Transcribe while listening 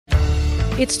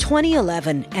It's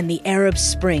 2011 and the Arab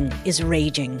Spring is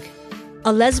raging.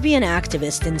 A lesbian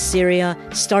activist in Syria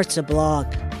starts a blog.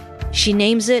 She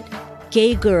names it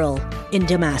Gay Girl in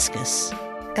Damascus.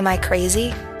 Am I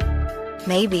crazy?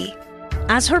 Maybe.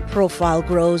 As her profile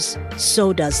grows,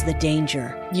 so does the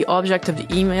danger. The object of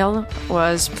the email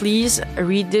was, please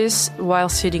read this while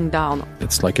sitting down.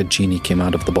 It's like a genie came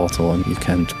out of the bottle and you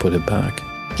can't put it back.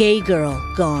 Gay Girl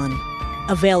Gone.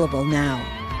 Available now.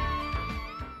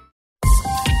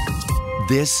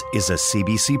 This is a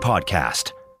CBC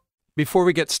podcast. Before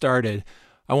we get started,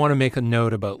 I want to make a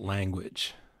note about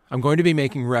language. I'm going to be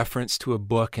making reference to a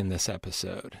book in this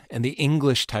episode, and the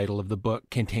English title of the book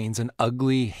contains an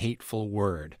ugly, hateful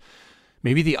word,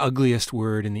 maybe the ugliest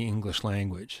word in the English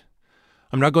language.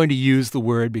 I'm not going to use the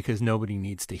word because nobody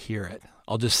needs to hear it.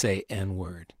 I'll just say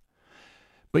N-word.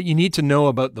 But you need to know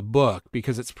about the book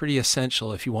because it's pretty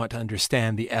essential if you want to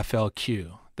understand the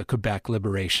FLQ, the Quebec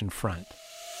Liberation Front.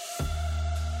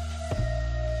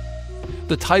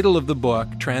 The title of the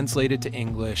book, translated to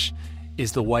English,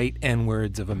 is The White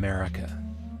N-Words of America.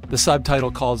 The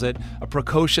subtitle calls it a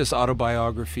precocious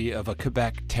autobiography of a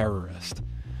Quebec terrorist.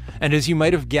 And as you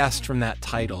might have guessed from that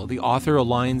title, the author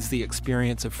aligns the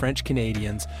experience of French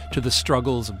Canadians to the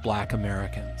struggles of Black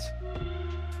Americans.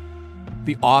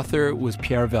 The author was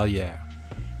Pierre Valliere.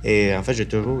 Et en fait, j'ai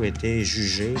toujours été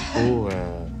jugé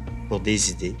pour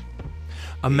des idées.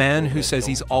 A man who says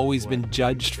he's always been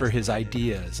judged for his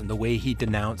ideas and the way he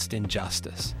denounced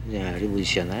injustice. Un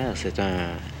révolutionnaire,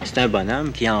 c'est un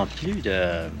bonhomme qui, en plus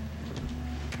de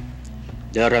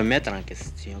remettre en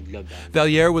question globale.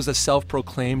 Valliere was a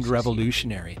self-proclaimed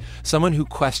revolutionary, someone who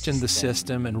questioned the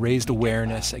system and raised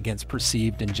awareness against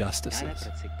perceived injustices.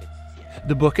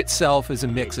 The book itself is a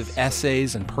mix of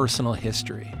essays and personal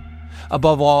history.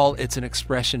 Above all, it's an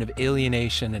expression of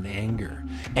alienation and anger.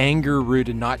 Anger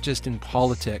rooted not just in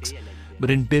politics, but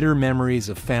in bitter memories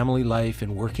of family life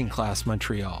in working-class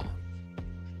Montreal.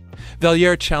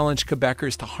 Valliere challenged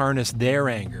Quebecers to harness their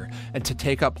anger and to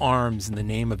take up arms in the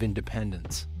name of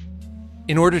independence.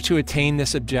 In order to attain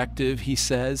this objective, he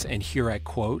says, and here I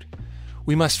quote,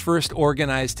 "We must first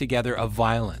organize together a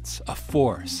violence, a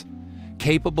force,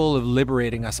 capable of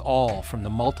liberating us all from the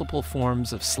multiple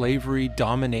forms of slavery,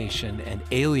 domination, and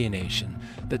alienation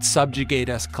that subjugate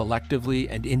us collectively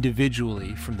and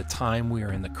individually from the time we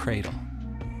are in the cradle."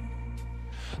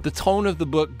 The tone of the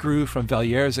book grew from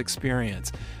Valliere's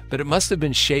experience, but it must have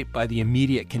been shaped by the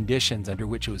immediate conditions under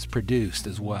which it was produced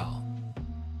as well.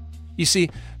 You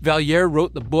see, Valliere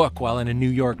wrote the book while in a New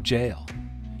York jail.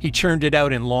 He churned it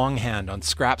out in longhand on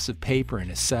scraps of paper in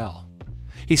his cell.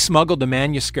 He smuggled the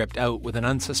manuscript out with an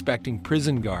unsuspecting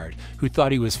prison guard who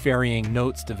thought he was ferrying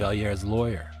notes to Valliere's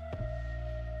lawyer.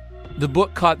 The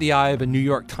book caught the eye of a New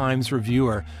York Times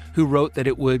reviewer who wrote that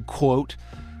it would, quote,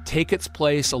 take its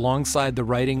place alongside the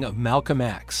writing of Malcolm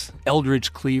X,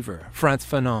 Eldridge Cleaver, Frantz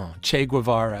Fanon, Che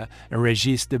Guevara, and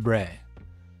Régis Debray.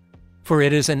 For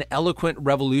it is an eloquent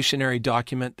revolutionary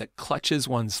document that clutches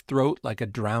one's throat like a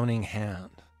drowning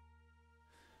hand.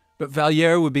 But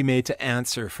Valliere would be made to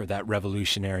answer for that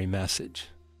revolutionary message.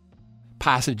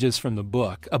 Passages from the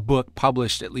book, a book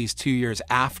published at least 2 years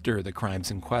after the crimes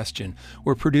in question,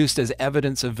 were produced as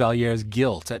evidence of Valliere's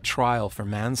guilt at trial for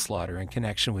manslaughter in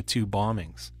connection with 2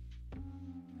 bombings.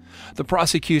 The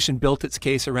prosecution built its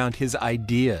case around his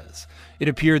ideas. It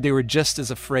appeared they were just as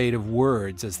afraid of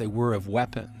words as they were of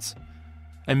weapons,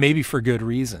 and maybe for good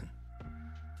reason.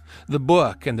 The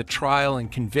book and the trial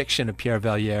and conviction of Pierre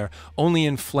Valliere only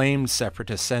inflamed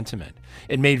separatist sentiment.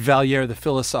 It made Valliere the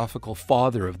philosophical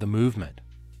father of the movement.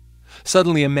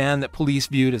 Suddenly, a man that police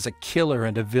viewed as a killer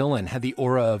and a villain had the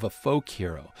aura of a folk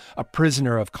hero, a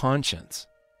prisoner of conscience.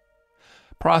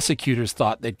 Prosecutors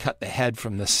thought they'd cut the head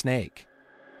from the snake.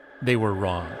 They were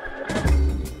wrong.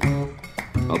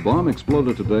 A bomb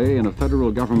exploded today in a federal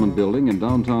government building in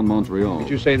downtown Montreal. Would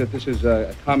you say that this is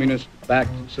a communist-backed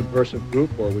subversive group,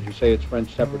 or would you say it's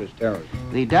French separatist terrorism?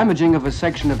 The damaging of a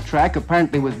section of track,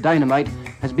 apparently with dynamite,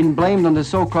 has been blamed on the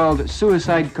so-called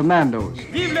suicide commandos.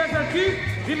 Vive les vaincus,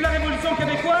 vive la révolution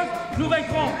québécoise, nous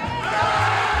vaincrons!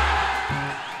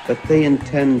 But they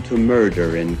intend to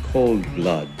murder in cold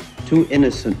blood 2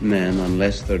 innocent men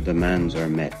unless their demands are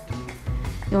met.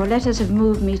 Your letters have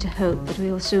moved me to hope that we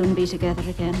will soon be together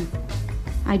again.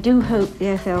 I do hope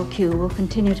the FLQ will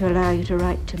continue to allow you to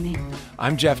write to me.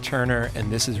 I'm Jeff Turner,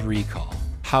 and this is Recall,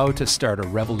 How to Start a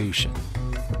Revolution.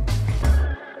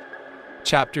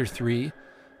 Chapter 3,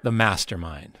 The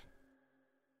Mastermind.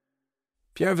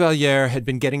 Pierre Valliere had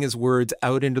been getting his words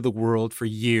out into the world for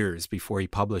years before he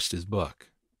published his book.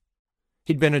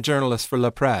 He'd been a journalist for La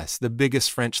Presse, the biggest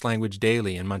French-language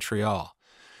daily in Montreal.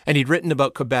 And he'd written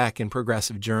about Quebec in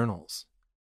progressive journals.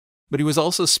 But he was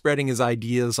also spreading his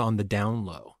ideas on the down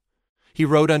low. He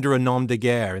wrote under a nom de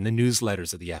guerre in the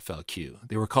newsletters of the FLQ.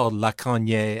 They were called La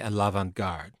Cognée and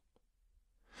L'Avant-Garde.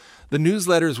 The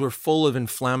newsletters were full of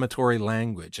inflammatory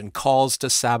language and calls to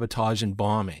sabotage and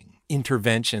bombing,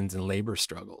 interventions and labor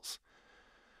struggles.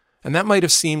 And that might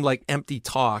have seemed like empty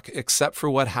talk, except for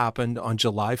what happened on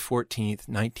July 14th,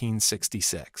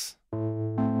 1966.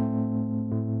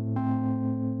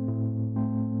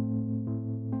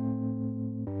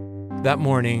 That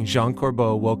morning, Jean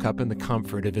Corbeau woke up in the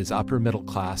comfort of his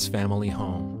upper-middle-class family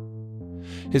home.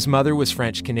 His mother was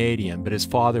French-Canadian, but his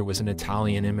father was an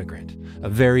Italian immigrant, a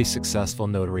very successful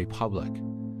notary public.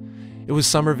 It was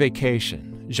summer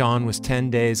vacation. Jean was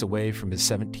 10 days away from his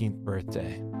 17th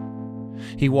birthday.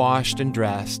 He washed and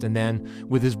dressed, and then,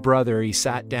 with his brother, he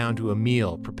sat down to a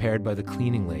meal prepared by the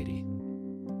cleaning lady.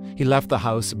 He left the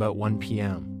house about 1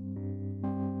 p.m.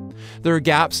 There are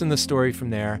gaps in the story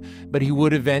from there, but he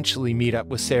would eventually meet up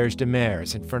with Serge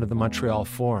Demers in front of the Montreal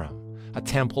Forum, a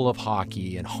temple of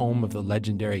hockey and home of the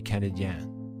legendary Canadien.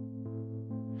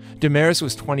 Demers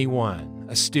was 21,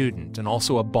 a student and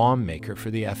also a bomb maker for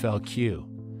the FLQ.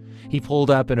 He pulled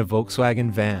up in a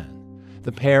Volkswagen van.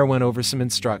 The pair went over some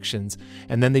instructions,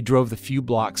 and then they drove the few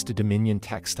blocks to Dominion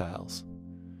Textiles.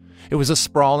 It was a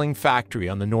sprawling factory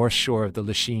on the north shore of the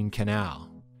Lachine Canal.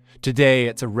 Today,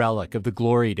 it's a relic of the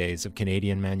glory days of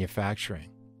Canadian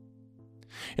manufacturing.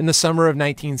 In the summer of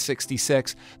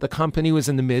 1966, the company was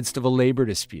in the midst of a labor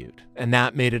dispute, and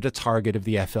that made it a target of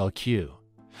the FLQ.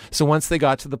 So once they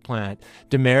got to the plant,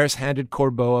 Demers handed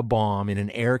Corbeau a bomb in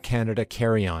an Air Canada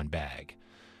carry-on bag.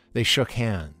 They shook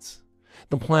hands.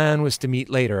 The plan was to meet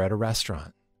later at a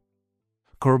restaurant.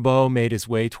 Corbeau made his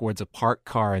way towards a parked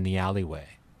car in the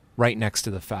alleyway, right next to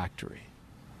the factory.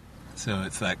 So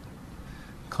it's that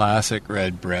classic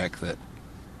red brick that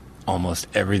almost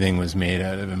everything was made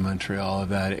out of in Montreal of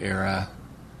that era.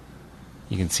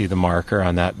 You can see the marker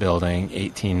on that building,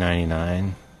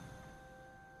 1899.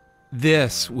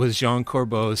 This was Jean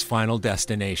Corbeau's final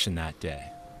destination that day.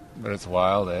 But it's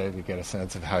wild, to get a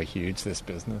sense of how huge this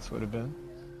business would have been.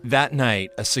 That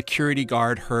night, a security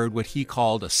guard heard what he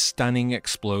called a stunning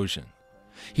explosion.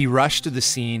 He rushed to the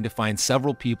scene to find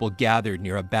several people gathered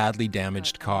near a badly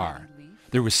damaged car.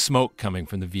 There was smoke coming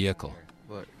from the vehicle.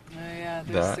 Oh yeah,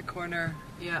 there's the corner.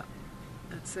 Yeah,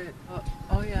 that's it.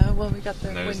 Oh yeah, well we got the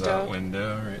window. There's that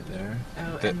window right there.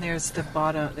 Oh, and there's the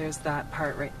bottom. There's that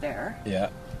part right there. Yeah.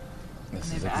 And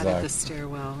they've added the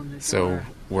stairwell and the door. So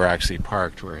we're actually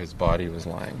parked where his body was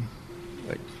lying.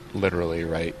 Like literally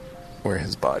right where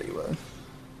his body was.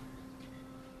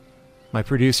 My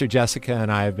producer Jessica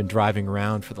and I have been driving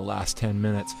around for the last 10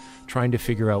 minutes trying to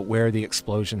figure out where the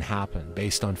explosion happened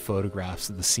based on photographs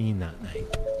of the scene that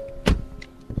night.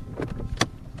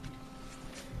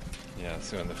 Yeah,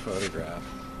 so in the photograph,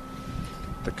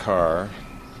 the car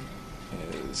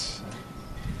is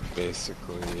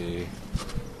basically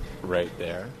right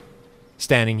there.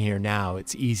 Standing here now,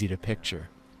 it's easy to picture.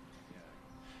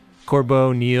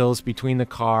 Corbeau kneels between the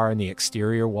car and the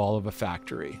exterior wall of a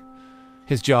factory.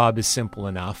 His job is simple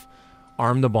enough.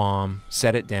 Arm the bomb,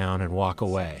 set it down, and walk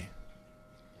away.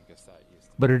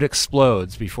 But it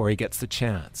explodes before he gets the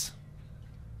chance.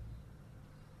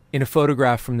 In a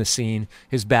photograph from the scene,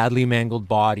 his badly mangled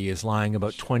body is lying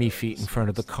about 20 feet in front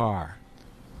of the car.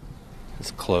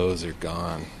 His clothes are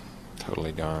gone.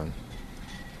 Totally gone.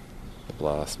 The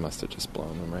blast must have just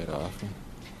blown them right off him.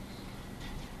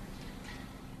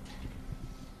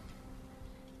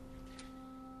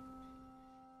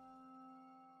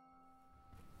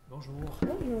 Bonjour.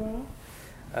 Bonjour.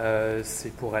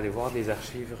 C'est pour aller voir des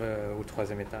archives au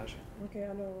 3e étage.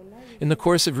 In the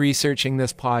course of researching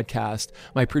this podcast,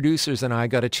 my producers and I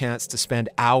got a chance to spend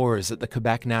hours at the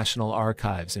Quebec National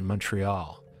Archives in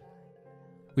Montreal.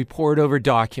 We pored over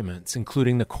documents,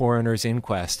 including the coroner's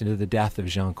inquest into the death of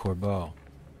Jean Corbeau.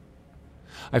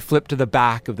 I flipped to the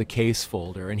back of the case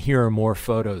folder, and here are more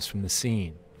photos from the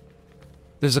scene.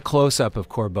 There's a close-up of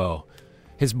Corbeau,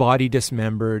 his body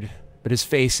dismembered, but his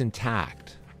face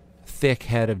intact, a thick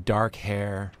head of dark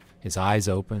hair, his eyes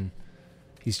open.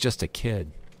 He's just a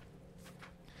kid.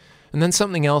 And then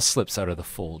something else slips out of the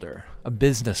folder, a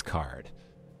business card.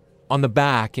 On the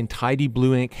back, in tidy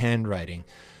blue ink handwriting,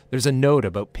 there's a note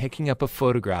about picking up a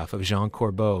photograph of Jean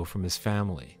Corbeau from his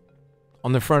family.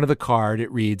 On the front of the card,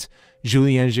 it reads,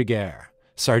 Julien Giguère,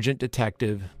 Sergeant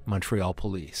Detective, Montreal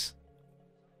Police.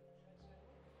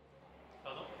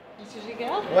 Monsieur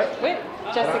Giguère? Oui,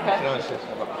 Jessica.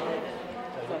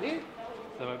 Salut.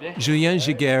 Julien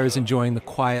Giguère is enjoying the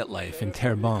quiet life in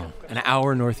Terrebonne, an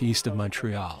hour northeast of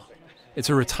Montreal. It's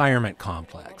a retirement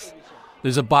complex.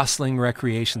 There's a bustling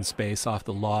recreation space off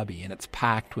the lobby, and it's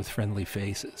packed with friendly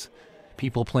faces.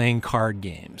 People playing card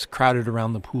games, crowded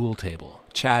around the pool table,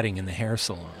 chatting in the hair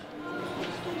salon.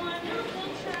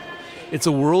 It's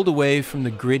a world away from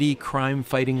the gritty,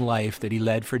 crime-fighting life that he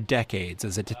led for decades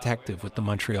as a detective with the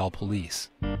Montreal police.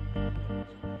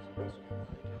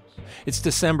 It's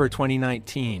December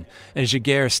 2019, and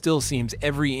Giguère still seems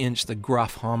every inch the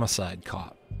gruff homicide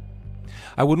cop.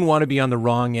 I wouldn't want to be on the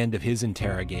wrong end of his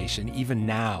interrogation, even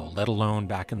now, let alone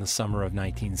back in the summer of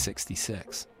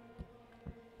 1966.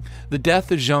 The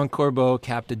death of Jean Corbeau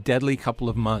capped a deadly couple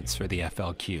of months for the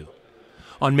FLQ.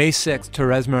 On May 6th,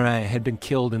 Thérèse Morin had been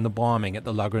killed in the bombing at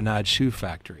the La Grenade shoe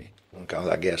factory.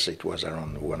 I guess it was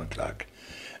around 1 o'clock.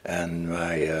 And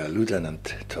my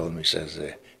lieutenant told me, says,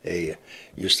 hey,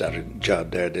 you started a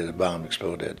job there, the bomb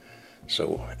exploded.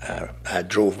 So I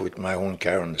drove with my own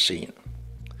car on the scene.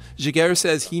 Giguère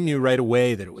says he knew right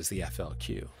away that it was the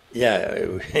FLQ. Yeah,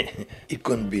 it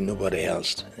couldn't be nobody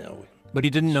else. But he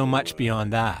didn't know much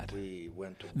beyond that.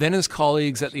 Then his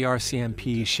colleagues at the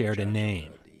RCMP shared a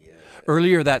name.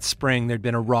 Earlier that spring, there'd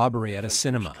been a robbery at a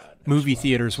cinema. Movie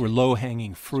theaters were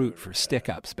low-hanging fruit for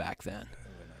stick-ups back then.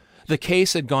 The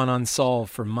case had gone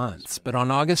unsolved for months, but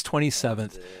on August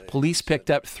 27th, police picked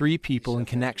up 3 people in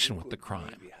connection with the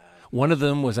crime. One of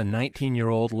them was a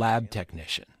 19-year-old lab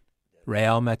technician,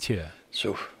 Réal Mathieu.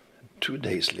 So 2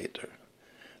 days later,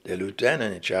 the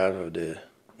lieutenant in charge of the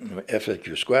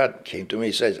FLQ squad came to me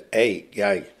and says, hey,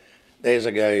 guy, there's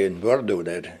a guy in Bordeaux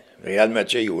that Réal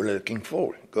Mathieu you were looking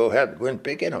for. Go ahead, go and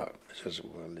pick him up. Says,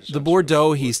 well, the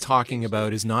Bordeaux he's talking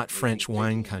about is not French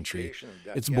wine country.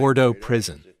 It's Bordeaux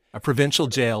Prison, a provincial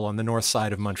jail on the north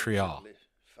side of Montreal.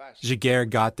 Giguère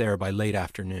got there by late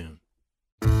afternoon.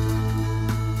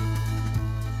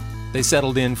 They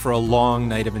settled in for a long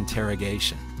night of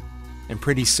interrogation, and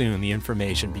pretty soon the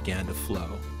information began to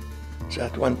flow. So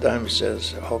at one time he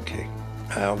says, okay,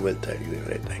 I will tell you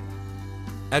everything.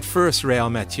 At first,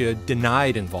 Réal Mathieu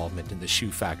denied involvement in the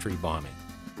shoe factory bombing.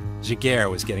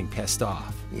 Giguère was getting pissed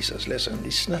off. He says, listen,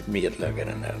 it's not me at La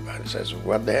Grenade. He says,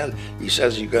 what the hell? He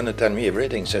says, you're going to tell me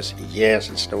everything. He says, yes,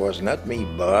 it was not me,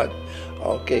 but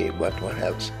okay, but what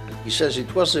else? He says,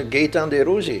 it was Gaëtan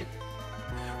Desrosiers.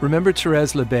 Remember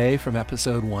Thérèse Lebay from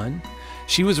episode 1?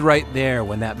 She was right there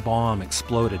when that bomb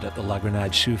exploded at the La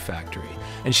Grenade shoe factory,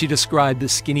 and she described the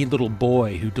skinny little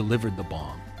boy who delivered the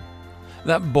bomb.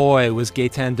 That boy was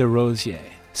Gaëtan Desrosiers,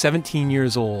 17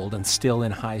 years old and still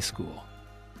in high school.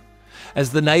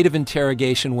 As the night of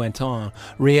interrogation went on,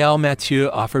 Réal Mathieu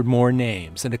offered more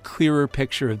names and a clearer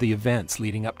picture of the events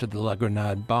leading up to the La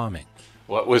Grenade bombing.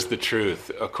 What was the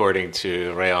truth, according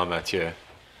to Réal Mathieu?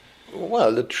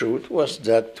 Well, the truth was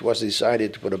that it was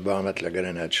decided to put a bomb at La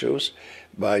Grenade shoes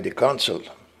by the council.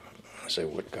 I say,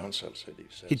 what council?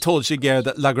 He told Giguère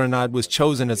that La Grenade was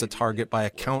chosen as a target by a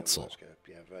council.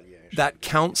 That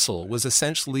council was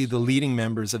essentially the leading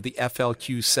members of the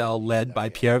FLQ cell led by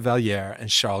Pierre Vallière and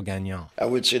Charles Gagnon. I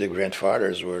would say the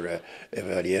grandfathers were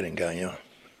Vallière and Gagnon.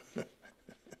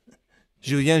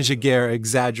 Julien Giguère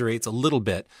exaggerates a little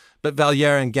bit, but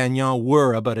Vallière and Gagnon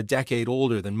were about a decade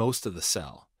older than most of the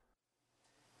cell.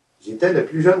 J'étais le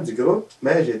plus jeune du groupe,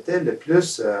 mais j'étais le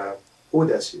plus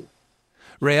audacieux.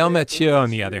 Réal Mathieu, on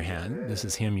the other hand, this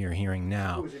is him you're hearing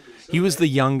now, he was the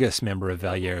youngest member of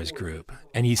Vallière's group,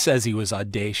 and he says he was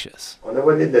audacious. On a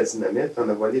volé de la dynamite, on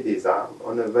a volé des armes,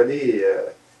 on a volé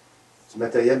du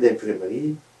matériel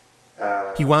d'imprimerie.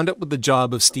 He wound up with the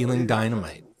job of stealing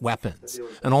dynamite, weapons,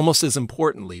 and almost as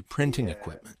importantly, printing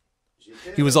equipment.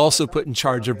 He was also put in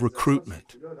charge of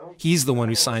recruitment. He's the one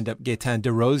who signed up Gaëtan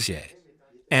Desrosiers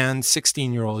and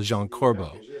 16-year-old Jean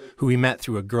Corbeau, who he met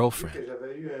through a girlfriend.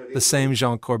 The same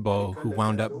Jean Corbeau who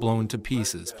wound up blown to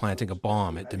pieces planting a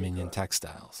bomb at Dominion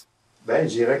Textiles.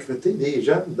 J'ai recruté des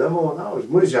jeunes de mon âge.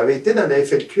 Moi, j'avais été dans la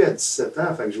FLQ à 17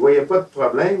 ans, fait que je voyais pas de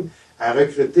problème à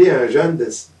recruter un jeune de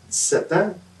 17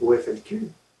 ans au FLQ.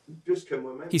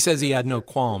 He says he had no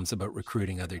qualms about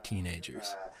recruiting other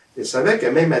teenagers. Je savais que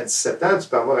même à 17 ans, tu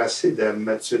peux avoir assez de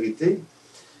maturité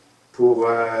pour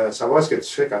savoir ce que tu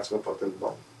fais quand tu vas porter une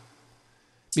bombe.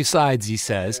 Besides, he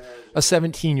says, a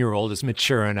 17-year-old is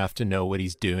mature enough to know what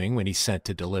he's doing when he's sent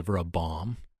to deliver a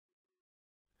bomb.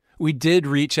 We did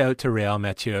reach out to Réal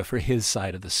Mathieu for his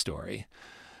side of the story,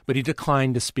 but he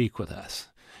declined to speak with us.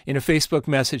 In a Facebook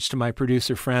message to my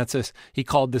producer, Francis, he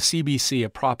called the CBC a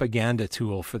propaganda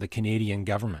tool for the Canadian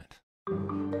government.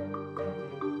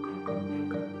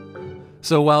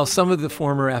 So while some of the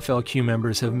former FLQ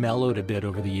members have mellowed a bit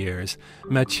over the years,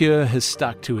 Mathieu has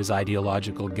stuck to his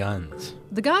ideological guns.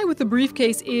 The guy with the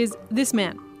briefcase is this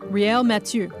man, Réal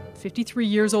Mathieu, 53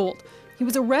 years old. He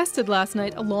was arrested last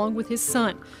night along with his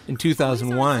son. In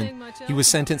 2001, he was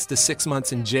sentenced to 6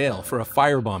 months in jail for a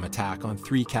firebomb attack on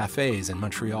 3 cafes in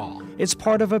Montreal. It's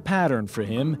part of a pattern for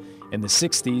him. In the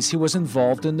 60s, he was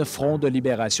involved in the Front de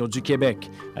Libération du Québec,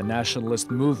 a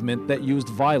nationalist movement that used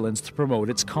violence to promote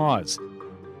its cause.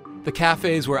 The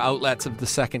cafes were outlets of the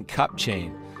Second Cup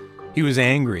chain. He was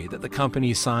angry that the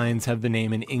company's signs have the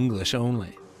name in English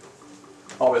only.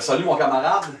 Oh, ben salut mon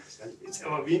camarade. Ça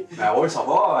va bien? Ben oui, ça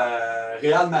va.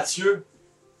 Réal Mathieu.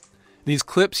 These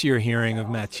clips you're hearing of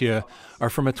Mathieu are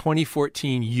from a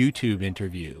 2014 YouTube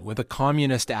interview with a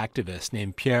communist activist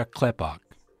named Pierre Klepak.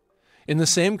 In the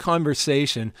same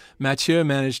conversation, Mathieu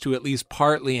managed to at least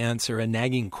partly answer a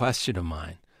nagging question of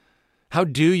mine. How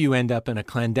do you end up in a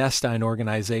clandestine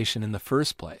organization in the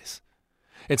first place?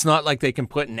 It's not like they can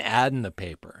put an ad in the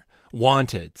paper.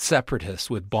 Wanted, separatists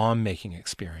with bomb-making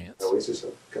experience. Ah oui, c'est ça,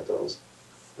 14.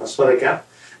 En 64,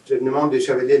 j'ai venu membre des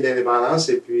Chevaliers de l'Indépendance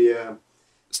et puis...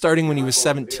 Starting when he was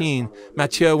 17,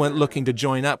 Mathieu went looking to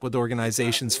join up with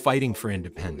organizations fighting for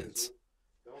independence.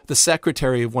 The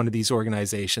secretary of one of these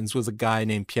organizations was a guy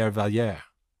named Pierre Valliere.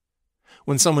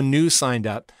 When someone new signed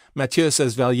up, Mathieu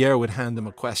says Valliere would hand them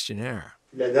a questionnaire.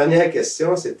 La dernière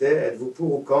question, c'était, êtes-vous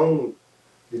pour ou contre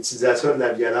l'utilisation de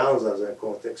la violence dans un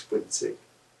contexte politique?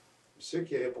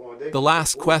 The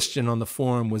last question on the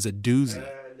form was a doozy.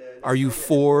 Are you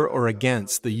for or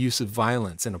against the use of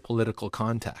violence in a political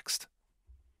context?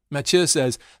 Mathieu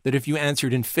says that if you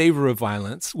answered in favor of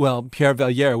violence, well, Pierre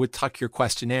Valliere would tuck your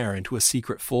questionnaire into a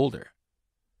secret folder.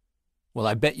 Well,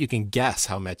 I bet you can guess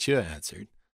how Mathieu answered.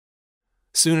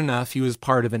 Soon enough, he was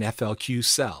part of an FLQ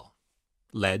cell,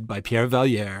 led by Pierre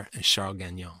Valliere and Charles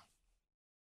Gagnon.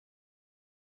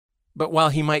 But while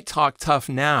he might talk tough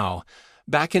now,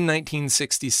 back in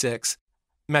 1966,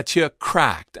 Mathieu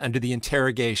cracked under the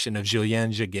interrogation of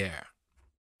Julien Giguère.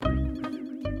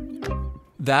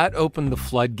 That opened the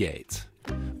floodgates.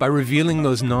 By revealing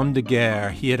those noms de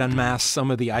guerre, he had unmasked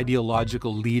some of the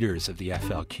ideological leaders of the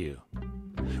FLQ.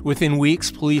 Within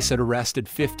weeks, police had arrested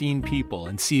 15 people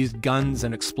and seized guns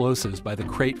and explosives by the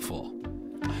crateful.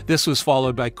 This was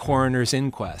followed by coroner's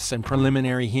inquests and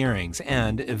preliminary hearings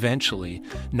and, eventually,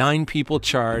 9 people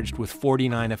charged with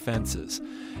 49 offenses,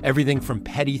 everything from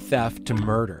petty theft to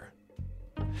murder.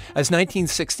 As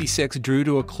 1966 drew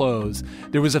to a close,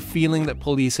 there was a feeling that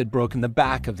police had broken the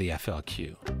back of the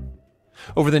FLQ.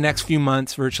 Over the next few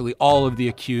months, virtually all of the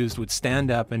accused would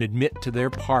stand up and admit to their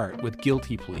part with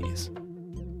guilty pleas.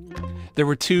 There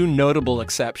were 2 notable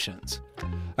exceptions.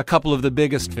 A couple of the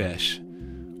biggest fish,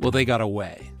 well, they got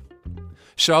away.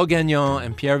 Charles Gagnon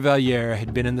and Pierre Valliere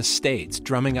had been in the States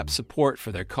drumming up support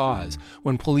for their cause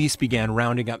when police began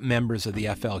rounding up members of the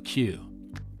FLQ.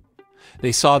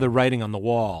 They saw the writing on the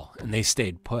wall, and they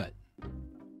stayed put.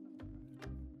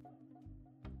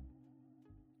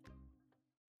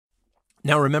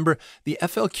 Now remember, the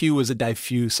FLQ was a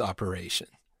diffuse operation.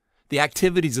 The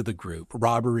activities of the group,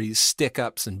 robberies,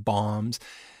 stick-ups, and bombs,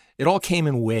 it all came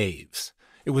in waves.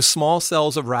 It was small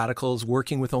cells of radicals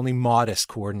working with only modest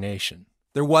coordination.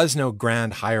 There was no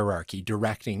grand hierarchy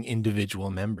directing individual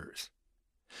members.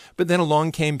 But then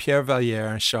along came Pierre Valliere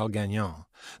and Charles Gagnon,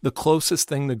 the closest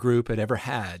thing the group had ever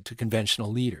had to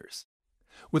conventional leaders.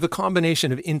 With a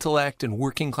combination of intellect and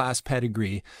working-class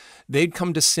pedigree, they'd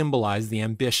come to symbolize the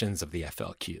ambitions of the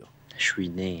FLQ. Je suis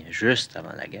né juste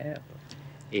avant la guerre.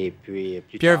 Et puis,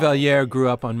 Pierre Valliere grew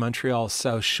up on Montreal's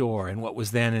South Shore in what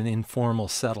was then an informal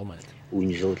settlement.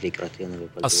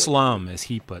 A slum, as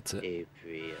he puts it.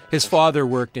 His father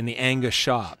worked in the Angus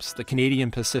Shops, the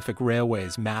Canadian Pacific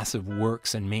Railway's massive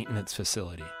works and maintenance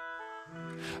facility.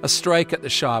 A strike at the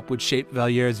shop would shape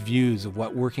Valliere's views of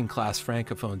what working-class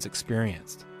Francophones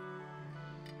experienced.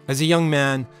 As a young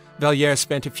man, Valliere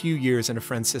spent a few years in a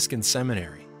Franciscan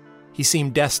seminary. He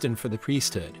seemed destined for the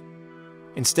priesthood.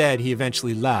 Instead, he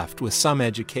eventually left with some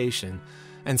education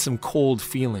and some cold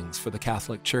feelings for the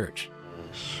Catholic Church.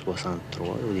 63,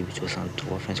 au début de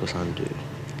 63, fin 62.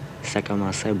 Ça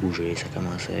commençait à bouger, ça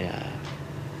commençait à...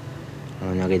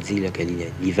 On aurait dit là, que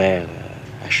l'hiver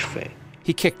achevait.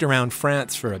 He kicked around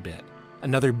France for a bit,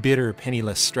 another bitter,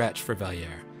 penniless stretch for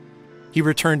Valliere. He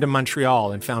returned to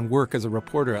Montreal and found work as a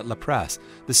reporter at La Presse,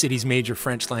 the city's major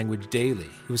French-language daily.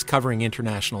 He was covering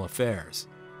international affairs.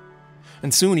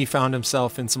 And soon he found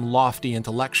himself in some lofty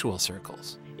intellectual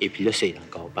circles. Et puis là, c'est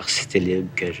encore par Cité Libre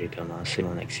que j'ai commencé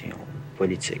mon action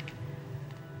politique.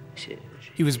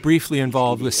 He was briefly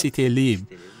involved with Cité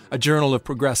Libre, a journal of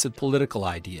progressive political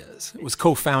ideas. It was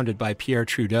co-founded by Pierre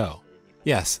Trudeau.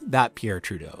 Yes, that Pierre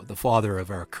Trudeau, the father of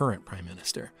our current Prime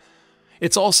Minister.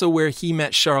 It's also where he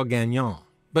met Charles Gagnon,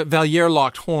 but Valliere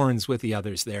locked horns with the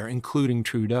others there, including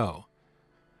Trudeau.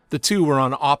 The two were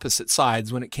on opposite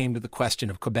sides when it came to the question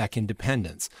of Quebec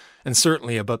independence, and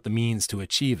certainly about the means to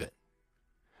achieve it.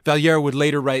 Valliere would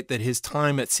later write that his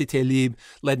time at Cité Libre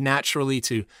led naturally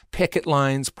to picket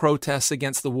lines, protests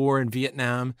against the war in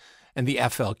Vietnam, and the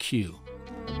FLQ.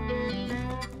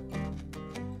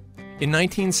 In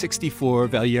 1964,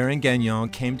 Valliere and Gagnon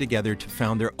came together to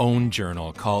found their own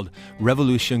journal called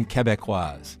Révolution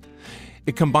Québécoise.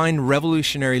 It combined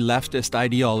revolutionary leftist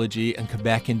ideology and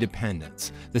Quebec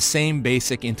independence, the same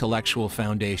basic intellectual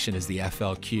foundation as the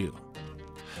FLQ.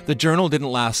 The journal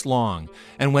didn't last long,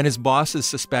 and when his bosses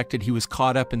suspected he was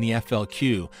caught up in the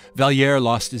FLQ, Valliere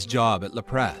lost his job at La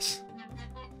Presse.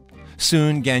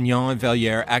 Soon, Gagnon and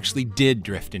Valliere actually did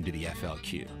drift into the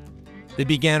FLQ. They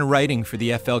began writing for the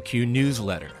FLQ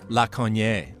newsletter, La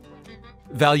Cognée.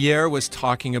 Valliere was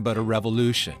talking about a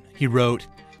revolution. He wrote,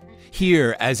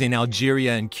 "Here, as in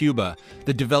Algeria and Cuba,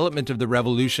 the development of the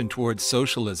revolution towards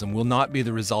socialism will not be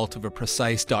the result of a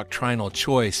precise doctrinal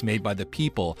choice made by the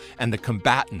people and the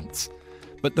combatants,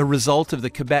 but the result of the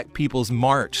Quebec people's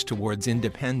march towards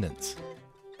independence."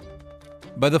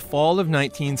 By the fall of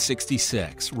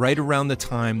 1966, right around the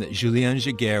time that Julien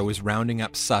Giguère was rounding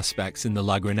up suspects in the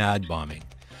La Grenade bombing,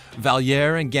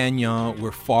 Valliere and Gagnon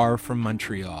were far from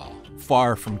Montreal,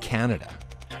 far from Canada.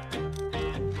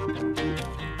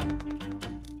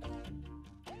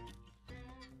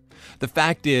 The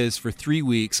fact is, for 3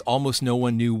 weeks, almost no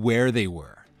one knew where they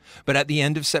were. But at the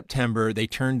end of September, they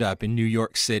turned up in New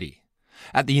York City,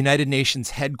 at the United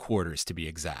Nations headquarters to be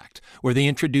exact, where they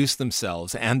introduced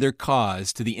themselves and their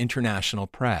cause to the international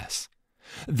press.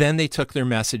 Then they took their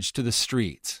message to the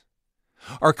streets.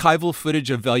 Archival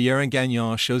footage of Valliere and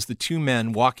Gagnon shows the two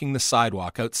men walking the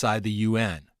sidewalk outside the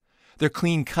UN. They're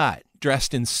clean cut,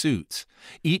 dressed in suits.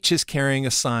 Each is carrying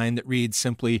a sign that reads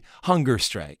simply, "Hunger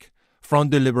Strike, Front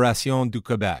de Libération du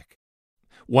Québec."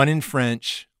 One in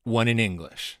French, one in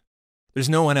English. There's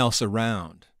no one else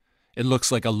around. It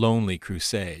looks like a lonely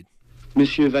crusade.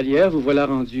 Monsieur Valliere, vous voilà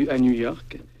rendu à New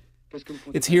York.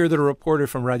 It's here that a reporter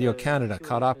from Radio Canada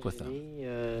caught up with them.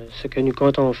 Ce que nous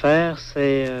comptons faire,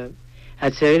 c'est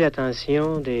attirer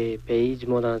l'attention des pays du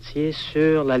monde entier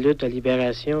sur la lutte de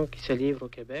libération qui se livre au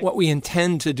Québec. What we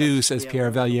intend to do, says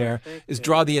Pierre Valliere, is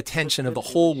draw the attention of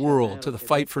the whole world to the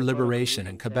fight for liberation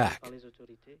in Quebec.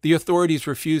 The authorities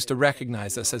refuse to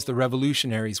recognize us as the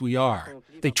revolutionaries we are.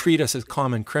 They treat us as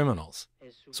common criminals.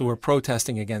 So we're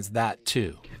protesting against that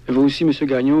too. Vous aussi, Monsieur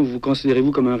Gagnon, vous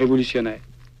considérez-vous comme un révolutionnaire?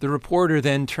 The reporter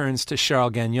then turns to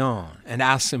Charles Gagnon and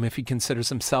asks him if he considers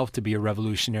himself to be a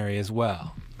revolutionary as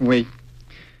well. Oui.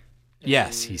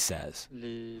 Yes, he says.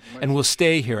 And we'll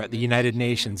stay here at the United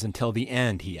Nations until the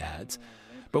end, he adds.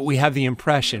 But we have the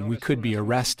impression we could be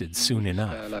arrested soon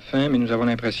enough.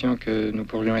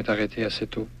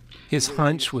 His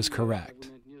hunch was correct.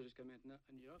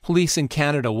 Police in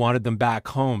Canada wanted them back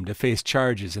home to face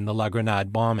charges in the La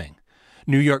Grenade bombing.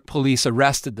 New York police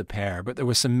arrested the pair, but there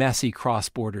was some messy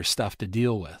cross-border stuff to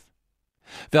deal with.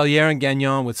 Valliere and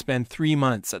Gagnon would spend 3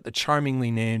 months at the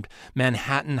charmingly named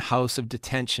Manhattan House of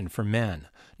Detention for Men,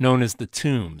 known as the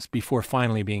Tombs, before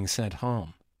finally being sent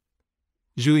home.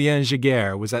 Julien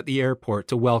Giguère was at the airport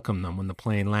to welcome them when the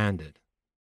plane landed.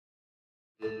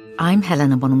 I'm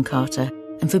Helena Bonham Carter,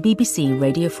 and for BBC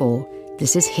Radio 4,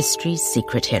 this is History's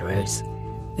Secret Heroes,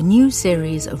 a new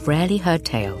series of rarely heard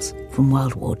tales from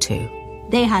World War II.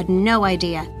 They had no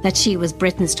idea that she was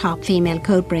Britain's top female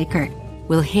codebreaker.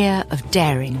 We'll hear of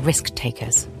daring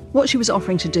risk-takers. What she was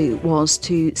offering to do was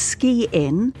to ski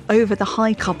in over the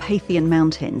high Carpathian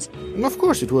mountains. Of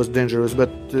course it was dangerous, but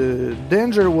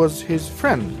danger was his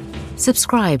friend.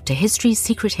 Subscribe to History's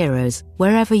Secret Heroes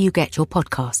wherever you get your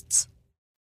podcasts.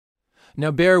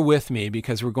 Now bear with me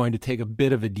because we're going to take a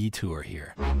bit of a detour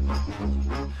here.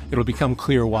 It'll become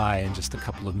clear why in just a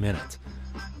couple of minutes.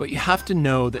 But you have to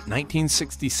know that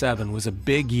 1967 was a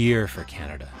big year for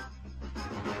Canada.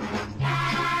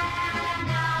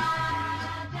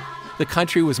 The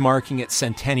country was marking its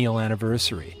centennial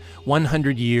anniversary,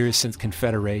 100 years since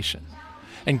Confederation,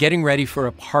 and getting ready for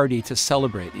a party to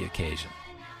celebrate the occasion.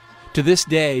 To this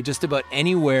day, just about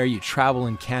anywhere you travel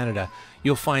in Canada,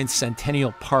 you'll find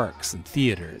centennial parks and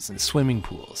theaters and swimming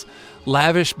pools,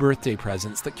 lavish birthday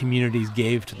presents that communities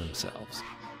gave to themselves.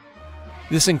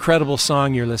 This incredible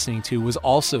song you're listening to was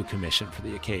also commissioned for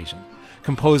the occasion.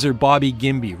 Composer Bobby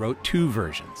Gimby wrote 2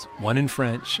 versions, one in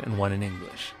French and one in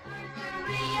English.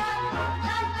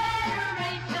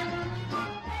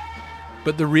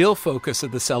 But the real focus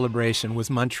of the celebration was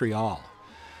Montreal.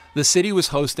 The city was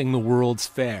hosting the World's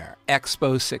Fair,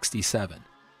 Expo 67.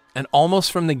 And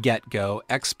almost from the get-go,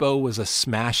 Expo was a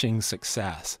smashing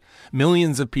success.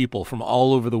 Millions of people from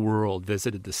all over the world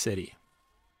visited the city.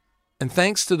 And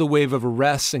thanks to the wave of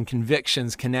arrests and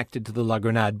convictions connected to the La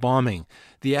Grenade bombing,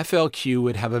 the FLQ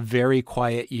would have a very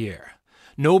quiet year.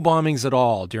 No bombings at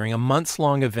all during a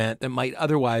months-long event that might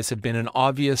otherwise have been an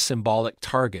obvious symbolic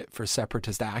target for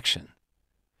separatist action.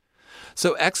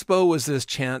 So Expo was this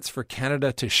chance for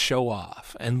Canada to show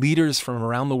off, and leaders from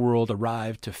around the world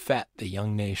arrived to fête the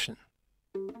young nation.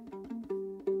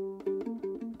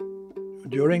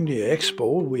 During the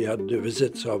Expo, we had the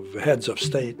visits of heads of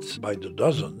states by the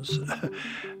dozens.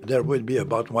 There would be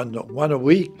about one a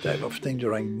week type of thing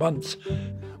during months.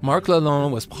 Marc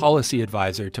Lalonde was policy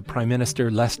advisor to Prime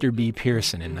Minister Lester B.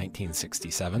 Pearson in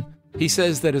 1967. He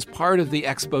says that as part of the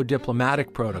Expo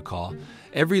diplomatic protocol,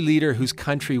 every leader whose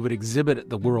country would exhibit at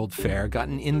the World Fair got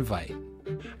an invite.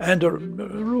 And the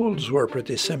rules were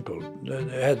pretty simple. The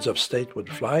heads of state would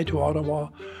fly to Ottawa,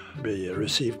 be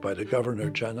received by the Governor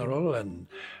General and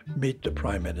meet the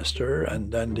Prime Minister,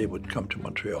 and then they would come to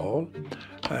Montreal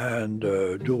and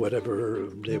do whatever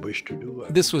they wished to do.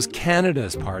 This was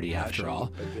Canada's party, after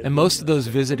all, and most of those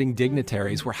visiting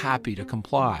dignitaries were happy to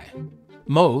comply.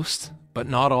 Most, but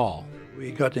not all.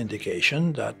 We got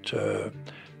indication that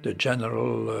the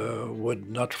General would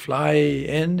not fly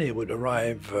in. He would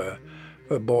arrive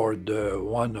aboard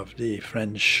one of the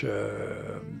French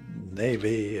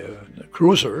Navy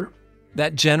cruiser.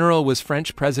 That general was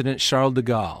French President Charles de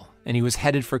Gaulle, and he was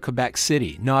headed for Quebec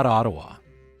City, not Ottawa.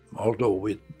 Although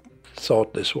we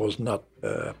thought this was not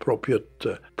appropriate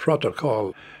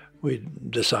protocol, we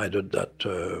decided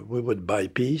that we would buy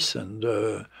peace and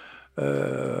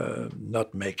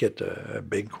not make it a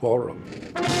big quarrel.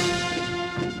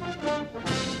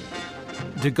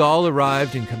 De Gaulle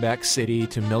arrived in Quebec City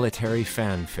to military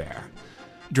fanfare.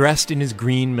 Dressed in his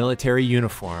green military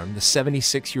uniform, the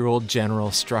 76-year-old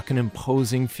general struck an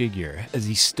imposing figure as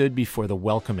he stood before the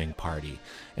welcoming party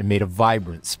and made a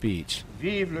vibrant speech.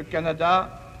 Vive le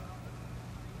Canada,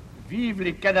 vive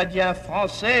les Canadiens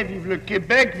français, vive le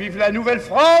Québec, vive la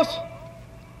Nouvelle-France,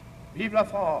 vive la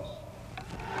France.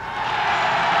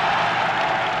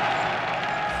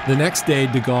 The next day,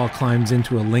 de Gaulle climbs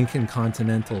into a Lincoln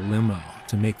Continental limo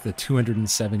to make the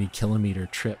 270-kilometer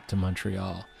trip to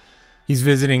Montreal. He's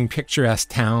visiting picturesque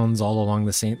towns all along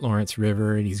the St. Lawrence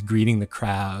River, and he's greeting the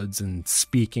crowds and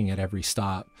speaking at every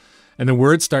stop. And the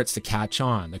word starts to catch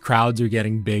on. The crowds are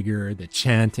getting bigger, the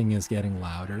chanting is getting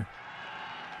louder.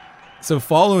 So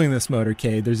following this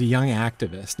motorcade, there's a young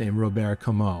activist named Robert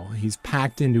Comeau. He's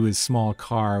packed into his small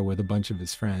car with a bunch of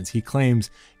his friends. He claims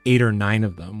 8 or 9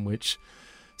 of them, which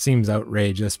seems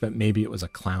outrageous, but maybe it was a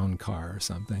clown car or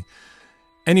something.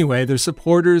 Anyway, they're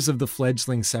supporters of the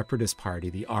fledgling separatist party,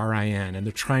 the RIN, and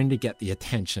they're trying to get the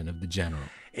attention of the general.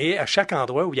 Et à chaque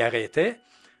endroit où il arrêtait,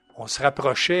 on se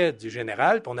rapprochait du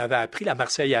général, puis on avait appris la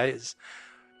Marseillaise.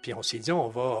 Puis on s'est dit, on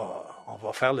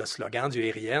va faire le slogan du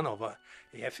RIN, on va...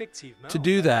 Et effectivement... To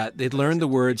do that, they'd learned the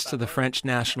words to the French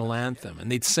national anthem,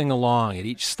 and they'd sing along at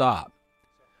each stop.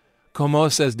 Comeau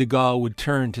says de Gaulle would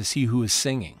turn to see who was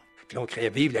singing. Puis on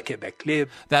criait, vive le Québec libre.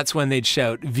 That's when they'd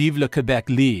shout, vive le Québec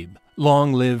libre.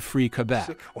 Long live free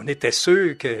Quebec. On était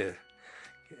sûr que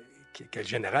le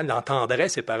général entendrait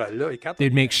ces paroles-là.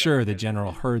 They'd make sure the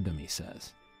general heard them, he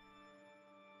says.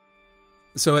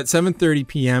 So at 7:30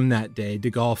 p.m. that day,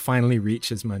 de Gaulle finally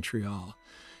reaches Montreal.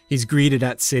 He's greeted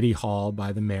at City Hall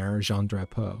by the mayor, Jean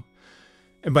Drapeau.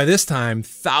 And by this time,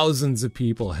 thousands of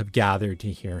people have gathered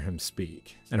to hear him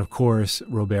speak. And of course,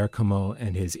 Robert Comeau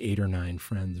and his 8 or 9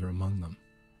 friends are among them.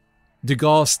 De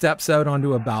Gaulle steps out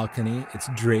onto a balcony. It's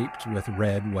draped with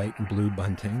red, white, and blue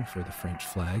bunting for the French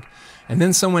flag. And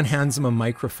then someone hands him a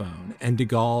microphone, and de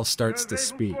Gaulle starts to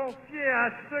speak.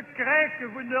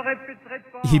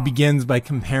 He begins by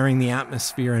comparing the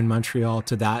atmosphere in Montreal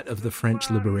to that of the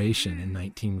French Liberation in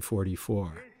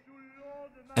 1944.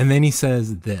 And then he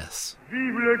says this.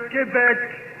 Vive le Québec!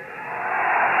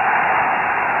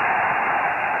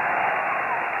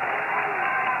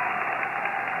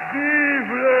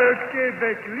 Vive le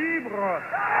Québec libre!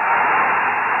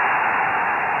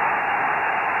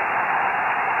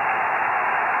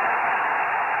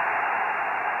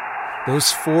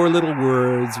 Those 4 little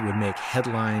words would make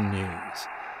headline news.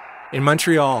 In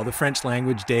Montreal, the French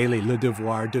language daily Le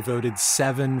Devoir devoted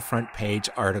 7 front-page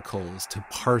articles to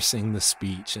parsing the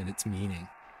speech and its meaning.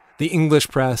 The English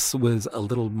press was a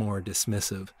little more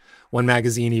dismissive. One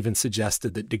magazine even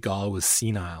suggested that de Gaulle was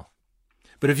senile.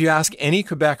 But if you ask any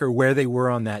Quebecer where they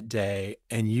were on that day,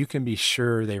 and you can be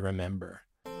sure they remember.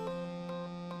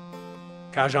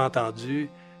 Quand j'ai entendu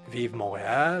Vive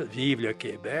Montréal, vive le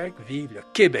Québec, vive le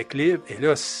Québec libre, et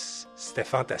là, c'était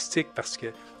fantastique parce que...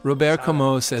 Robert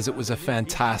Comeau says it was a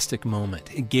fantastic moment.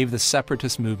 It gave the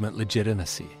separatist movement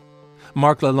legitimacy.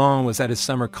 Marc Lalonde was at his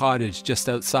summer cottage just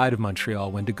outside of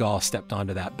Montreal when de Gaulle stepped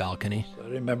onto that balcony. I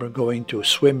remember going to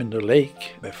swim in the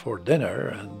lake before dinner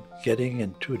and getting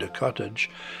into the cottage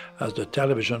as the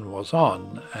television was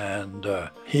on and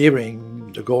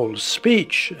hearing de Gaulle's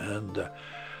speech. And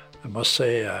I must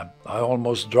say, I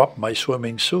almost dropped my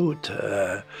swimming suit.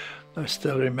 I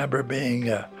still remember being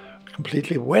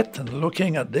completely wet and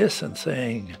looking at this and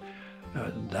saying,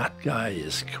 that guy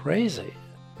is crazy.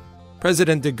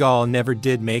 President de Gaulle never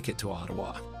did make it to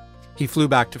Ottawa. He flew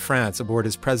back to France aboard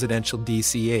his presidential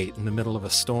DC-8 in the middle of a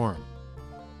storm.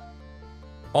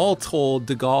 All told,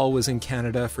 de Gaulle was in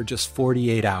Canada for just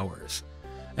 48 hours.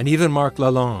 And even Marc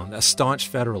Lalonde, a staunch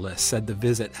Federalist, said the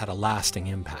visit had a lasting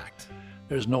impact.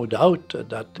 There's no doubt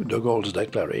that de Gaulle's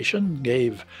declaration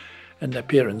gave an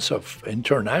appearance of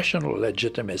international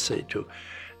legitimacy to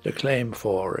the claim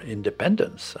for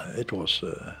independence. It was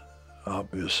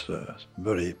obvious,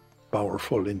 very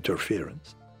powerful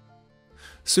interference.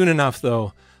 Soon enough,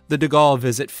 though, the de Gaulle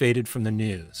visit faded from the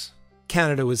news.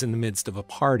 Canada was in the midst of a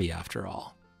party, after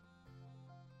all.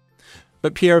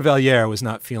 But Pierre Valliere was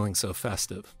not feeling so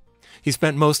festive. He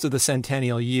spent most of the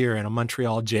centennial year in a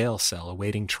Montreal jail cell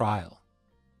awaiting trial.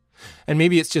 And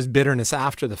maybe it's just bitterness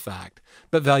after the fact,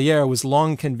 but Valliere was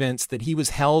long convinced that he was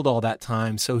held all that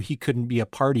time so he couldn't be a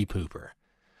party pooper.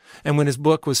 And when his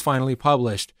book was finally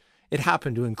published, it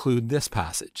happened to include this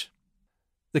passage.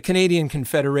 The Canadian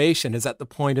Confederation is at the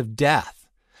point of death,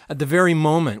 at the very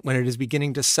moment when it is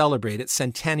beginning to celebrate its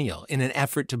centennial in an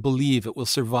effort to believe it will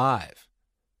survive.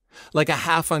 Like a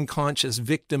half-unconscious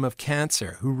victim of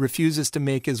cancer who refuses to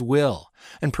make his will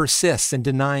and persists in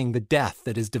denying the death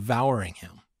that is devouring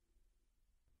him.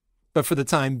 But for the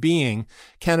time being,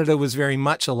 Canada was very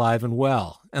much alive and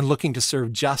well and looking to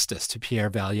serve justice to Pierre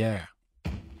Valliere.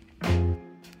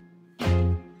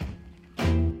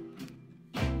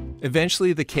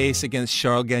 Eventually, the case against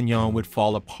Charles Gagnon would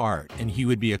fall apart and he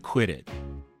would be acquitted.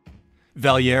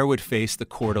 Valliere would face the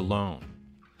court alone.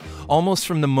 Almost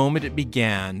from the moment it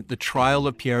began, the trial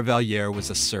of Pierre Valliere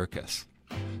was a circus.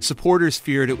 Supporters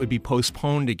feared it would be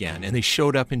postponed again, and they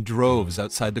showed up in droves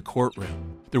outside the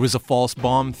courtroom. There was a false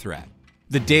bomb threat.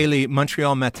 The daily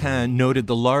Montreal Matin noted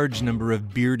the large number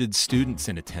of bearded students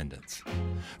in attendance.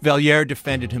 Valliere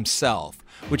defended himself,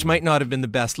 which might not have been the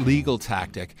best legal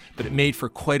tactic, but it made for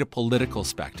quite a political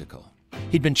spectacle.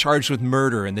 He'd been charged with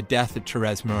murder in the death of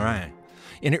Thérèse Morin.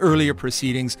 In earlier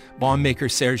proceedings, bombmaker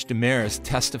Serge Demers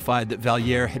testified that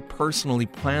Valliere had personally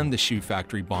planned the shoe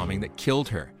factory bombing that killed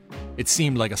her. It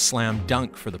seemed like a slam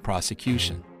dunk for the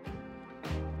prosecution.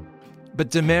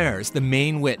 But Demers, the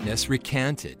main witness,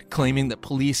 recanted, claiming that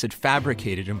police had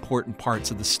fabricated important parts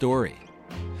of the story.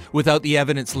 Without the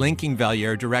evidence linking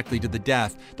Valliere directly to the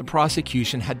death, the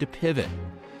prosecution had to pivot.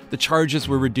 The charges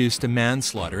were reduced to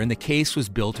manslaughter, and the case was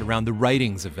built around the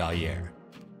writings of Valliere.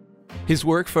 His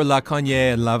work for La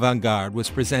Cognée and L'Avant-Garde was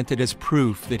presented as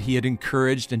proof that he had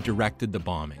encouraged and directed the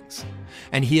bombings.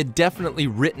 And he had definitely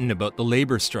written about the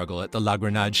labor struggle at the La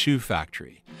Grenade shoe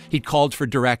factory. He'd called for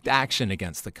direct action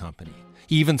against the company.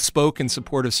 He even spoke in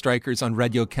support of strikers on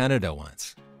Radio-Canada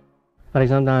once. Par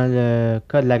exemple, dans le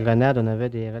cas de La Grenade, on avait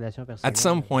des relations personnelles. At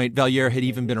some point, Valliere had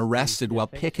even been arrested while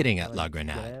picketing at La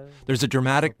Grenade. There's a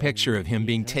dramatic picture of him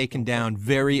being taken down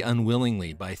very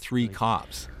unwillingly by 3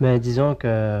 cops. Mais disons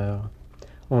que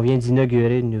on vient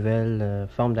d'inaugurer une nouvelle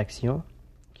forme d'action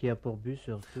qui a pour but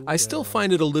surtout. I still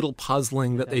find it a little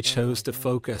puzzling that they chose to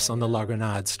focus on the La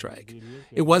Grenade strike.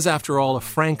 It was, after all, a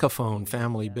francophone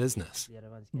family business.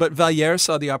 But Valliere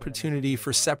saw the opportunity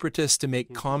for separatists to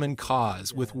make common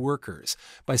cause with workers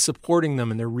by supporting them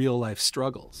in their real-life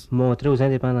struggles. Montrer aux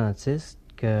indépendantistes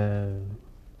que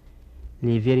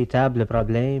les véritables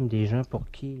problèmes des gens pour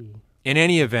qui. In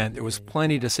any event, there was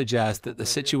plenty to suggest that the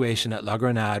situation at La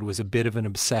Grenade was a bit of an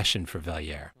obsession for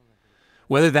Valliere.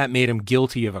 Whether that made him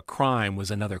guilty of a crime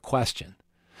was another question.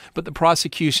 But the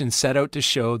prosecution set out to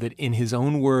show that in his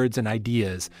own words and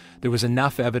ideas, there was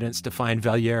enough evidence to find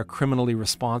Valliere criminally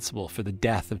responsible for the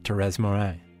death of Thérèse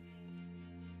Morin.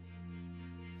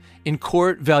 In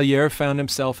court, Valliere found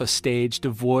himself a stage to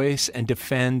voice and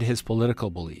defend his political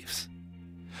beliefs.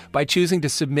 By choosing to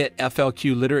submit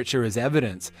FLQ literature as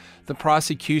evidence, the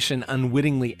prosecution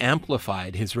unwittingly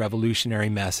amplified his revolutionary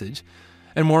message,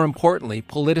 and more importantly,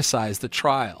 politicized the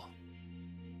trial.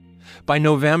 By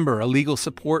November, a legal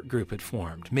support group had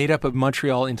formed, made up of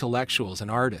Montreal intellectuals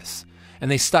and artists, and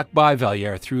they stuck by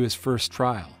Valliere through his first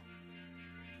trial.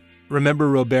 Remember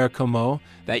Robert Comeau,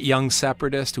 that young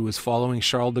separatist who was following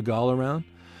Charles de Gaulle around?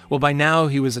 Well, by now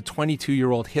he was a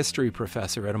 22-year-old history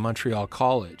professor at a Montreal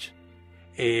college.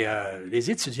 Et les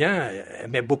étudiants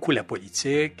aimaient beaucoup la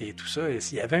politique et tout ça. Et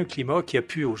il y avait un climat qu'il n'y a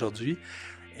plus aujourd'hui.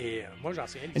 Et moi,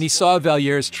 j'enseignais. And he saw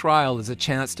Valliere's trial as a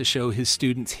chance to show his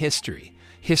students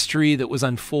history that was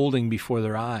unfolding before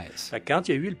their eyes. Fait que quand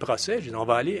il y a eu le procès, j'ai dit on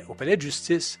va aller au palais de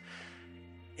justice.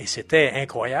 Et c'était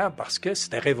incroyable parce que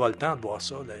c'était révoltant de voir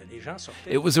ça. Les gens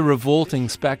sortaient. It was a revolting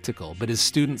spectacle, but his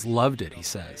students loved it, he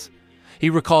says. He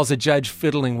recalls a judge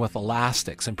fiddling with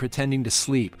elastics and pretending to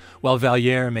sleep while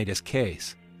Valliere made his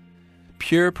case.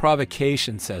 Pure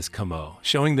provocation, says Comeau,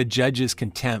 showing the judge's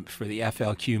contempt for the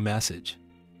FLQ message.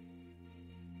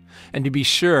 And to be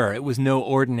sure, it was no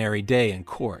ordinary day in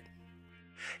court.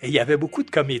 Et il y avait beaucoup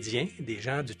de comédiens, des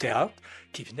gens du théâtre,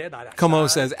 qui venaient dans la Comeau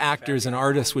salle. says actors and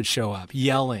artists would show up,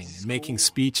 yelling and making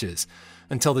speeches,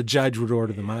 until the judge would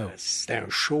order them out. C'était un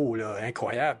show là,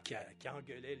 incroyable qui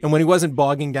engueulait. And when he wasn't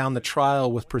bogging down the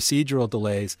trial with procedural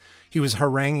delays, he was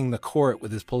haranguing the court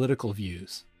with his political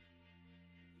views.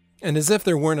 And as if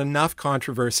there weren't enough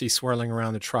controversy swirling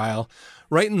around the trial,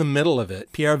 right in the middle of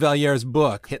it, Pierre Valliere's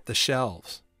book hit the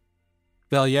shelves.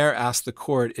 Valliere asked the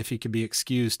court if he could be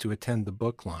excused to attend the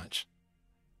book launch.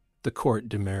 The court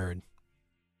demurred.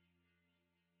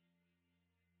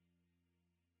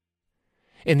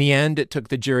 In the end, it took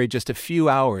the jury just a few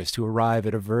hours to arrive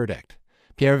at a verdict.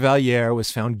 Pierre Valliere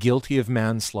was found guilty of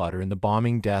manslaughter in the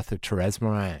bombing death of Thérèse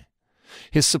Morin.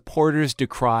 His supporters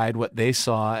decried what they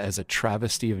saw as a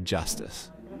travesty of justice.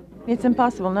 It's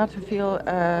impossible not to feel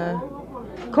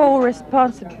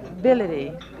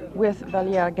co-responsibility with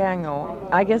Valliere Gagnon.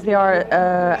 I guess they are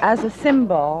as a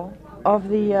symbol of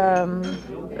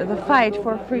the fight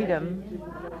for freedom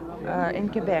in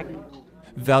Quebec.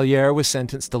 Valliere was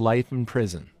sentenced to life in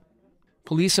prison.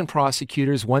 Police and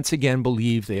prosecutors once again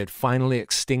believed they had finally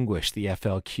extinguished the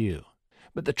FLQ.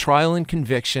 But the trial and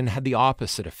conviction had the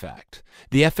opposite effect.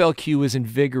 The FLQ was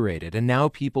invigorated, and now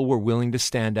people were willing to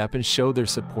stand up and show their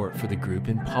support for the group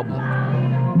in public.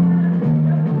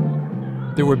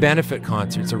 There were benefit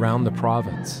concerts around the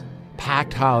province.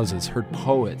 Packed houses heard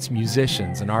poets,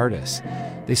 musicians, and artists.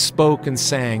 They spoke and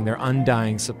sang their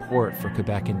undying support for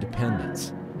Quebec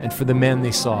independence, and for the men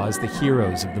they saw as the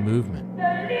heroes of the movement.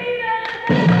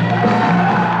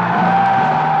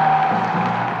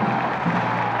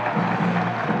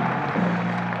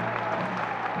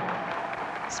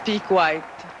 Speak White.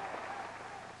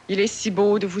 Il est si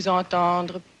beau de vous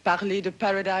entendre parler de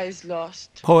Paradise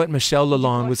Lost. Poet Michel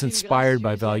Lalonde was inspired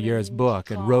by Valliere's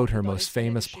book and wrote her most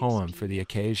famous poem for the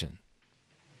occasion.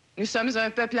 Nous sommes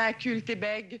un peuple inculte et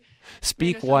bègue.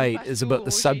 Speak White is about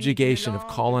the subjugation of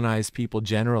colonized people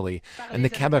generally, and the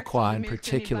Quebecois in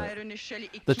particular.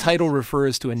 The title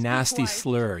refers to a nasty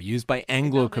slur used by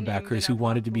Anglo-Quebecers who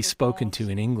wanted to be spoken to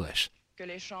in English.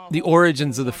 The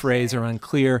origins of the phrase are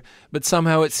unclear, but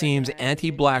somehow it seems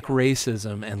anti-black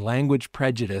racism and language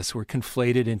prejudice were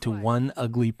conflated into one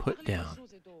ugly put-down.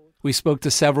 We spoke to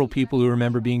several people who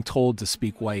remember being told to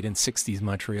speak white in 60s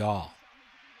Montreal.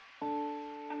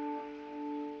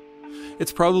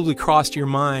 It's probably crossed your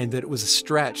mind that it was a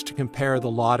stretch to compare the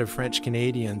lot of French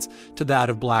Canadians to that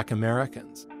of Black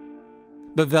Americans.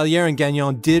 But Valliere and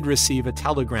Gagnon did receive a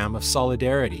telegram of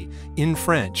solidarity in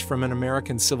French from an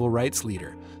American civil rights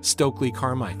leader, Stokely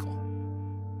Carmichael.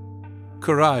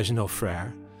 Courage, nos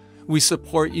frères. We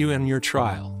support you in your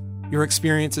trial. Your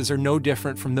experiences are no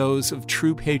different from those of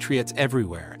true patriots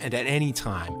everywhere and at any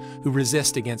time who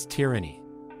resist against tyranny.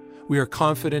 We are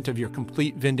confident of your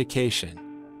complete vindication.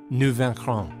 Nous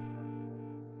vaincrons.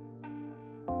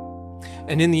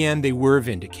 And in the end, they were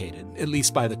vindicated, at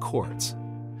least by the courts.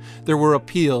 There were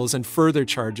appeals and further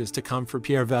charges to come for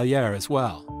Pierre Valliere as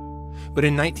well. But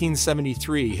in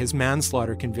 1973, his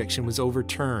manslaughter conviction was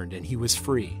overturned and he was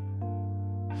free.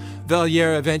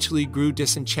 Valliere eventually grew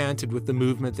disenchanted with the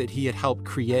movement that he had helped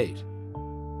create.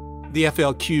 The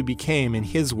FLQ became, in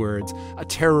his words, a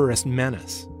terrorist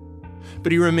menace.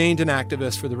 But he remained an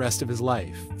activist for the rest of his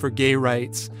life, for gay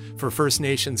rights, for First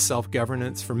Nations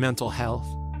self-governance, for mental health.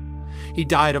 He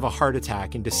died of a heart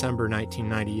attack in December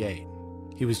 1998.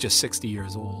 He was just 60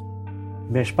 years old.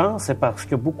 Mais je pense c'est parce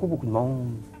que beaucoup de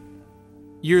monde.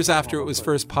 Years after it was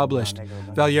first published,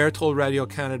 Valliere told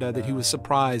Radio-Canada that he was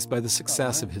surprised by the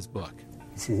success of his book.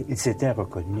 Il s'était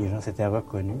reconnu, les gens s'étaient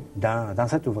reconnus dans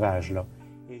cet ouvrage-là.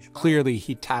 Clearly,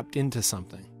 he tapped into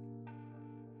something.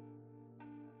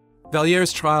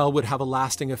 Valliere's trial would have a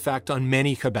lasting effect on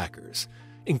many Quebecers,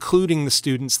 including the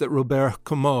students that Robert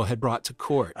Comeau had brought to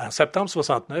court. En septembre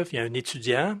 69, il y a un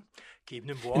étudiant qui est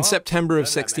venu me voir. In September of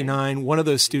 69, one of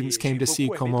those students came to see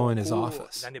Comeau in his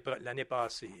office. L'année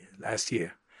passée, last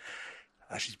year.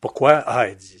 J'ai dit, pourquoi?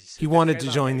 Il dit, he wanted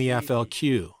to join the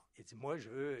FLQ.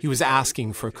 He was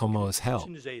asking for Comeau's help.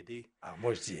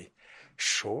 Moi, je dis,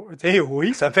 sure.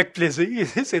 Oui, ça me fait plaisir.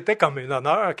 C'était comme un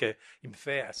honneur qu'il me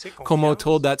fait assez confiance. Comeau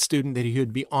told that student that he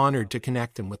would be honored to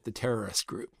connect him with the terrorist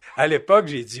group. À l'époque,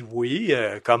 j'ai dit oui.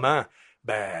 Comment?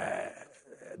 Ben,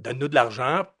 donne-nous de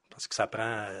l'argent, parce que ça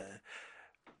prend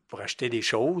pour acheter des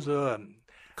choses.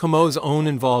 Comeau's own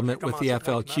involvement with the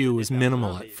FLQ was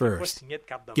minimal at first,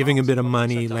 giving a bit of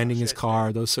money, lending his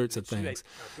car, those sorts of things.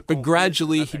 But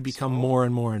gradually, he'd become more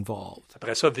and more involved.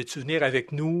 Après ça, veux-tu venir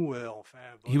avec nous?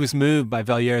 He was moved by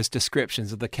Vallière's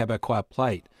descriptions of the Quebecois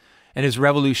plight and his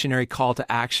revolutionary call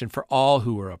to action for all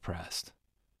who were oppressed.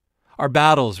 Our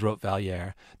battles, wrote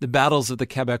Vallière, the battles of the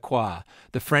Quebecois,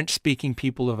 the French-speaking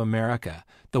people of America,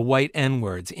 the white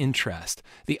N-words interest,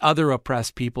 the other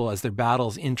oppressed people as their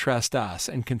battles interest us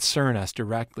and concern us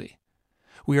directly.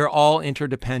 We are all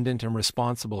interdependent and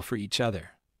responsible for each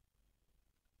other.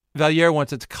 Vallière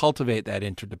wanted to cultivate that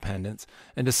interdependence,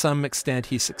 and to some extent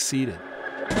he succeeded.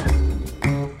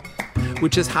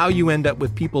 Which is how you end up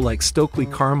with people like Stokely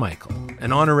Carmichael,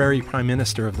 an honorary prime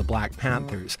minister of the Black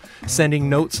Panthers, sending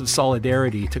notes of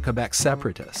solidarity to Quebec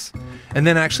separatists, and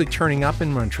then actually turning up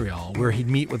in Montreal, where he'd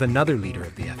meet with another leader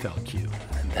of the FLQ.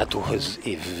 That was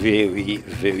a very,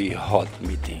 very hot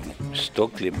meeting.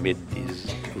 Stokely made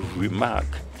this remark.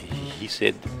 He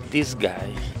said, this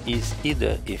guy is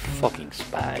either a fucking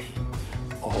spy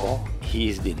or he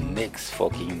is the next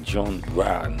fucking John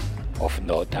Brown of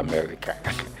North America.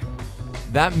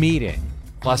 That meeting,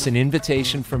 plus an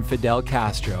invitation from Fidel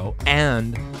Castro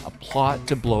and a plot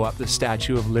to blow up the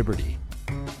Statue of Liberty.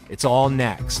 It's all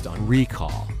next on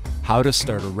Recall, How to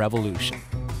Start a Revolution.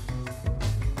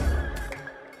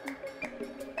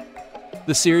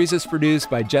 The series is produced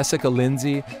by Jessica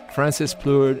Lindsay, Francis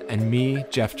Plourde, and me,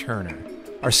 Jeff Turner.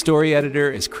 Our story editor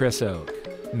is Chris Oak.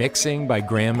 Mixing by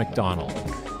Graham McDonald.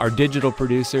 Our digital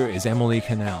producer is Emily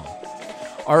Cannell.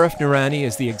 Arif Noorani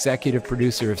is the executive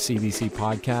producer of CBC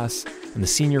Podcasts, and the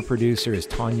senior producer is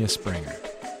Tanya Springer.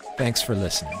 Thanks for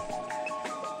listening.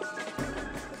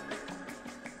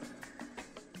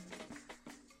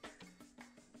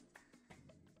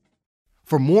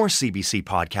 For more CBC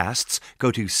podcasts, go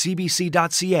to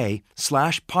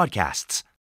cbc.ca/podcasts.